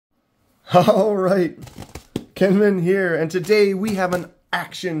All right, Kenman here, and today we have an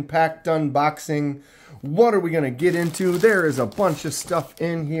action-packed unboxing. What are we going to get into? There is a bunch of stuff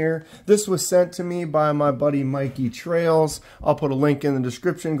in here. This was sent to me by my buddy Mikey Trailz. I'll put a link in the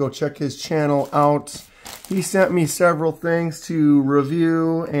description. Go check his channel out. He sent me several things to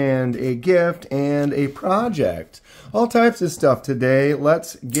review and a gift and a project. All types of stuff today.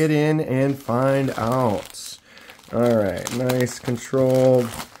 Let's get in and find out. All right, nice controlled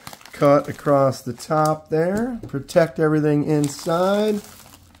cut across the top there. Protect everything inside.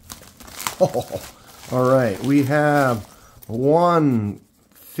 Oh, all right, we have one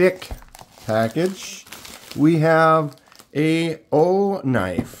thick package. We have a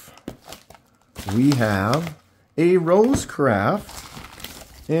Oknife. We have a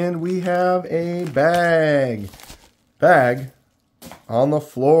Rosecraft. And we have a bag. Bag on the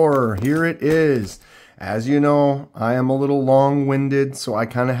floor. Here it is. As you know, I am a little long-winded, so I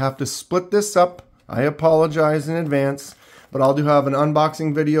kind of have to split this up. I apologize in advance, but I'll do have an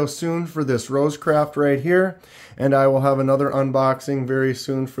unboxing video soon for this Rosecraft right here, and I will have another unboxing very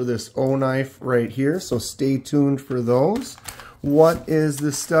soon for this Oknife right here, so stay tuned for those. What is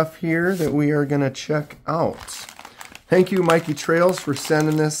the stuff here that we are going to check out? Thank you, Mikey Trailz, for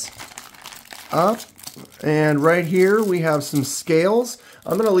sending this up. And right here, we have some scales.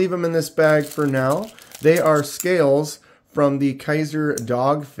 I'm going to leave them in this bag for now. They are scales from the Kaiser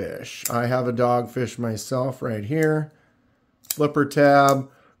dogfish. I have a dogfish myself right here. Flipper tab,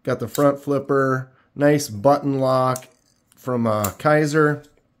 got the front flipper, nice button lock from Kaiser.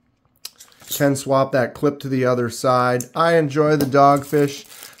 Can swap that clip to the other side. I enjoy the dogfish,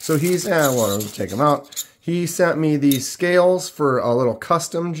 so he's, well, take him out. He sent me these scales for a little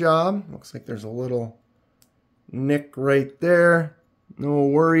custom job. Looks like there's a little nick right there. No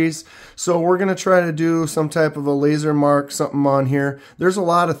worries. So we're going to try to do some type of a laser mark, something on here. There's a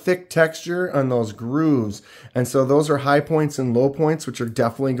lot of thick texture on those grooves. And so those are high points and low points, which are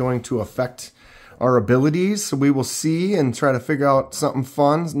definitely going to affect our abilities. So we will see and try to figure out something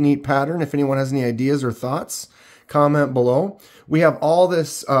fun, neat pattern. If anyone has any ideas or thoughts, comment below. We have all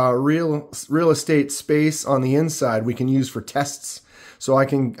this real estate space on the inside we can use for tests. So I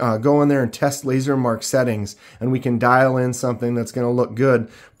can go in there and test laser mark settings, and we can dial in something that's going to look good.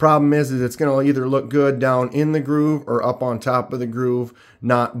 Problem is it's going to either look good down in the groove or up on top of the groove,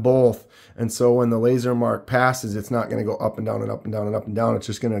 not both. And so when the laser mark passes, it's not going to go up and down and up and down and up and down. It's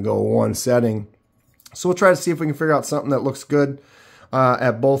just going to go one setting. So we'll try to see if we can figure out something that looks good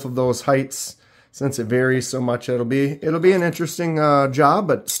at both of those heights. Since it varies so much, it'll be an interesting job,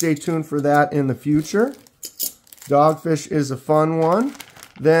 but stay tuned for that in the future. Dogfish is a fun one.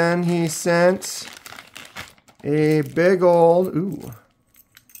 Then he sent a big old,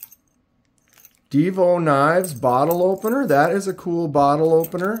 Devo Knives bottle opener. That is a cool bottle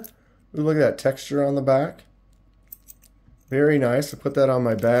opener. Ooh, look at that texture on the back. Very nice. I put that on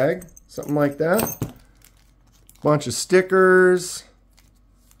my bag. Something like that. Bunch of stickers.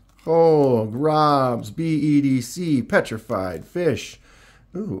 Oh, grobs, BEDC, petrified fish.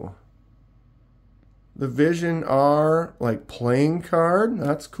 Ooh. The Vision R, like, playing card.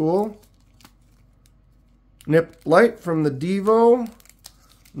 That's cool. Nip light from the Devo.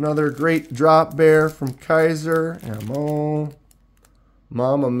 Another great drop bear from Kaiser. Ammo.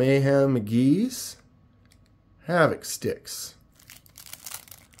 Mama Mayhem McGee's. Havoc sticks.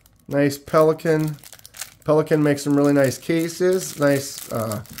 Nice Pelican. Pelican makes some really nice cases. Nice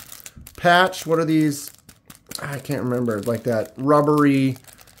patch. What are these? I can't remember. Like that rubbery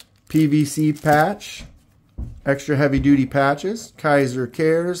PVC patch. Extra heavy duty patches. Kaiser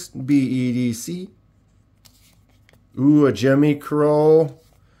Cares. BEDC. Ooh, a Jimmy Crow.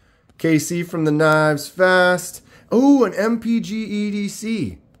 KC from the Knives Fast. Ooh, an MPG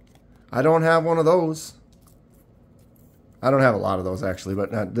EDC. I don't have one of those. I don't have a lot of those actually,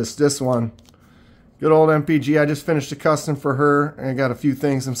 but not this one. Good old MPG. I just finished a custom for her. I got a few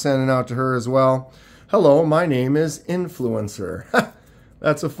things I'm sending out to her as well. Hello, my name is Influencer.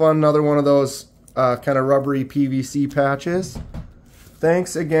 That's a fun, another one of those kind of rubbery PVC patches.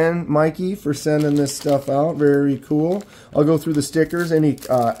 Thanks again, Mikey, for sending this stuff out. Very cool. I'll go through the stickers. Any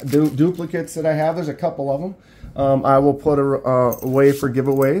duplicates that I have, there's a couple of them. I will put away for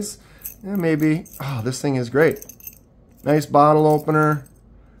giveaways. And maybe, oh, this thing is great. Nice bottle opener.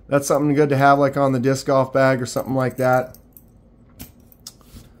 That's something good to have like on the disc golf bag or something like that.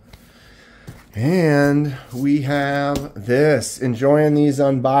 And we have this. Enjoying these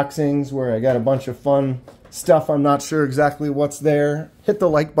unboxings where I got a bunch of fun stuff. I'm not sure exactly what's there. Hit the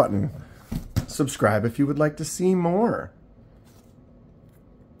like button. Subscribe if you would like to see more.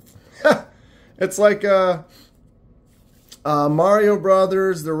 It's like Mario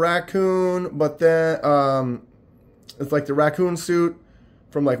Brothers, the raccoon, but then it's like the raccoon suit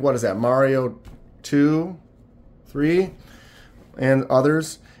from like, what is that, Mario 2, 3, and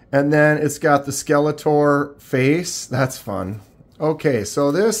others. And then it's got the Skeletor face. That's fun. Okay,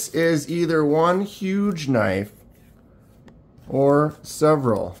 so this is either one huge knife or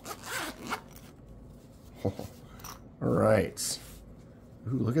several. Oh, all right.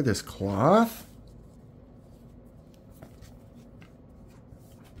 Ooh, look at this cloth.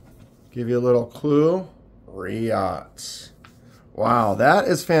 Give you a little clue. Reate. Wow, that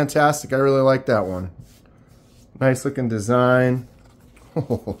is fantastic. I really like that one. Nice looking design.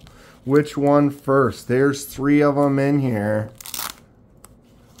 Which one first? There's 3 of them in here.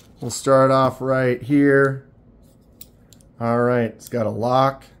 We'll start off right here. All right, it's got a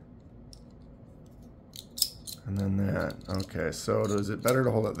lock. And then that. Okay, so is it better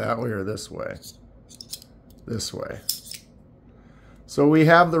to hold it that way or this way? This way. So we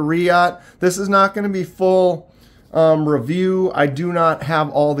have the Reate. This is not going to be full review. I do not have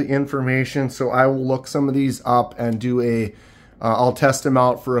all the information, so I will look some of these up and do a I'll test them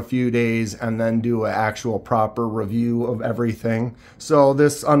out for a few days and then do an actual proper review of everything. So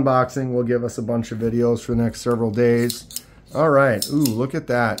this unboxing will give us a bunch of videos for the next several days. All right. Ooh, look at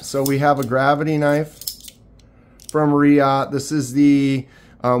that. So we have a gravity knife from Reate. This is the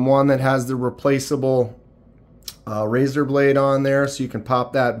one that has the replaceable razor blade on there. So you can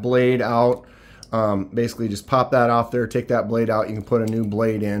pop that blade out. Basically just pop that off there, take that blade out. You can put a new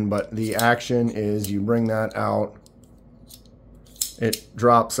blade in, but the action is you bring that out. It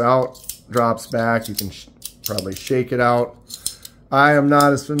drops out, drops back. You can probably shake it out. I am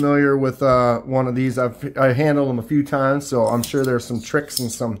not as familiar with one of these. I handled them a few times, so I'm sure there's some tricks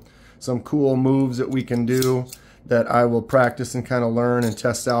and some cool moves that we can do that I will practice and kind of learn and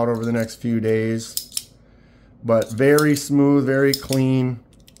test out over the next few days. But very smooth, very clean.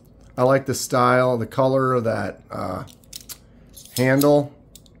 I like the style, the color of that handle.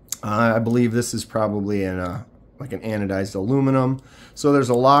 I believe this is probably in like an anodized aluminum. So there's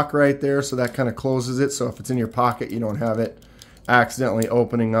a lock right there, so that kind of closes it. So if it's in your pocket, you don't have it accidentally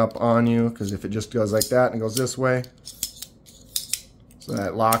opening up on you, because if it just goes like that and goes this way. So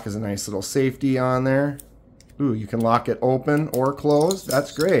that lock is a nice little safety on there. Ooh, you can lock it open or closed.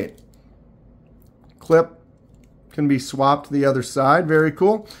 That's great. Clip can be swapped to the other side. Very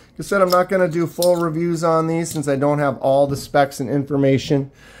cool. Like I said, I'm not going to do full reviews on these since I don't have all the specs and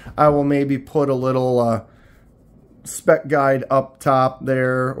information. I will maybe put a little spec guide up top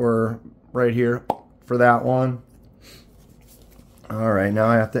there or right here for that one. All right, now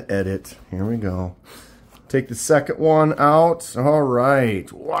I have to edit. Here we go. Take the second one out. All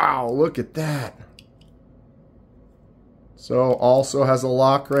right. Wow, look at that. So also has a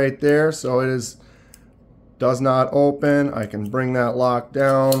lock right there, so it does not open. I can bring that lock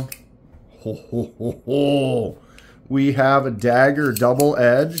down. Ho, ho, ho, ho. We have a dagger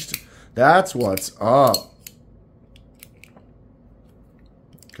double-edged. That's what's up.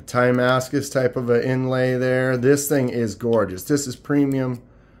 Timascus type of an inlay there. This thing is gorgeous. This is premium,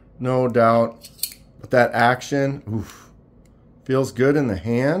 no doubt. But that action, oof, feels good in the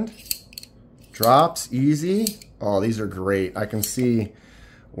hand. Drops easy. Oh, these are great. I can see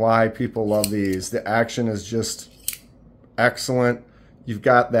why people love these. The action is just excellent. You've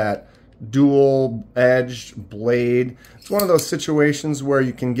got that dual-edged blade. It's one of those situations where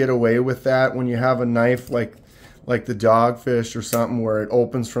you can get away with that when you have a knife like the dogfish or something where it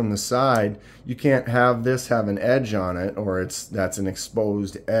opens from the side. You can't have this have an edge on it, or that's an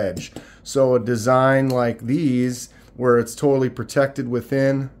exposed edge. So a design like these where it's totally protected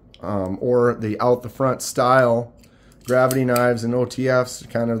within, or the out the front style gravity knives and OTFs,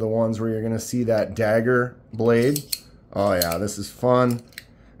 kind of the ones where you're going to see that dagger blade. Oh yeah, this is fun.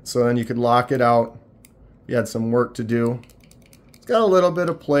 So then you could lock it out. You had some work to do. It's got a little bit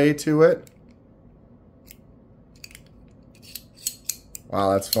of play to it.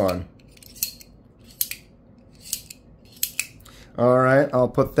 Wow, that's fun. All right, I'll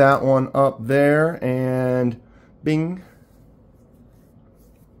put that one up there and bing.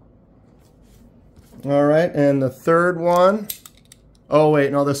 All right, and the third one. Oh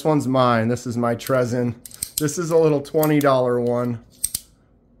wait, no, this one's mine. This is my Trezin. This is a little $20 one.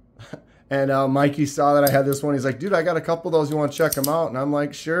 And Mikey saw that I had this one. He's like, dude, I got a couple of those. You want to check them out? And I'm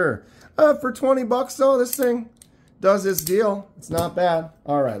like, sure. For 20 bucks though, this thing does its deal. It's not bad.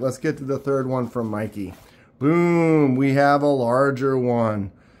 All right, let's get to the third one from Mikey. Boom, we have a larger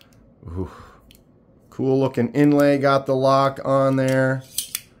one. Ooh, cool looking inlay, got the lock on there.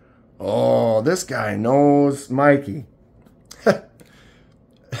 Oh, this guy knows Mikey.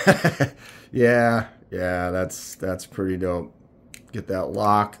 Yeah, Yeah, that's pretty dope. Get that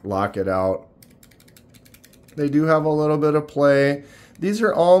lock it out. They do have a little bit of play. These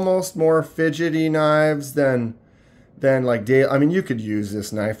are almost more fidgety knives than like I mean, you could use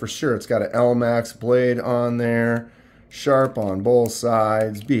this knife for sure. It's got an L-Max blade on there, sharp on both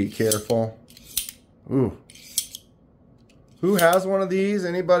sides. Be careful. Ooh. Who has one of these?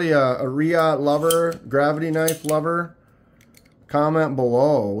 Anybody a Reate lover, gravity knife lover? Comment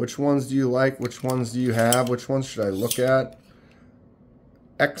below. Which ones do you like? Which ones do you have? Which ones should I look at?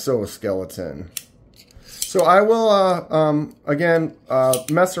 Exoskeleton. So I will, again,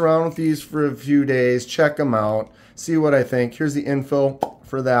 mess around with these for a few days, check them out, see what I think. Here's the info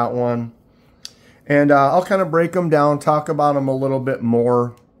for that one. And I'll kind of break them down, talk about them a little bit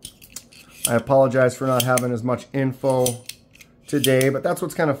more. I apologize for not having as much info today, but that's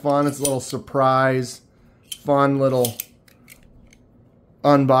what's kind of fun. It's a little surprise, fun little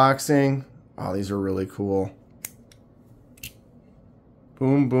unboxing. Oh, these are really cool.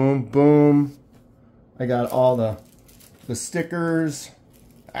 Boom, boom, boom. I got all the stickers.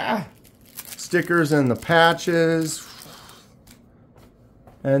 Stickers and the patches.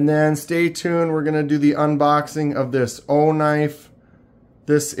 And then stay tuned. We're going to do the unboxing of this Oknife.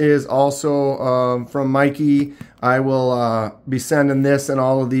 This is also from Mikey. I will be sending this and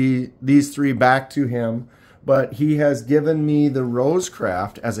all of these three back to him. But he has given me the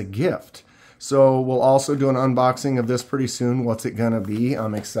Rosecraft as a gift. So we'll also do an unboxing of this pretty soon. What's it going to be?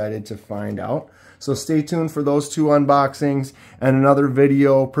 I'm excited to find out. So stay tuned for those two unboxings and another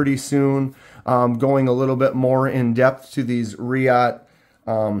video pretty soon going a little bit more in depth to these Reate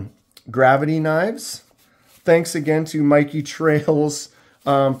gravity knives. Thanks again to MikeyTrailz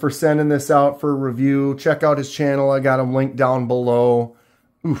for sending this out for review. Check out his channel. I got him linked down below.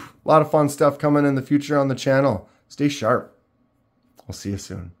 Oof, a lot of fun stuff coming in the future on the channel. Stay sharp. I'll see you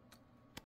soon.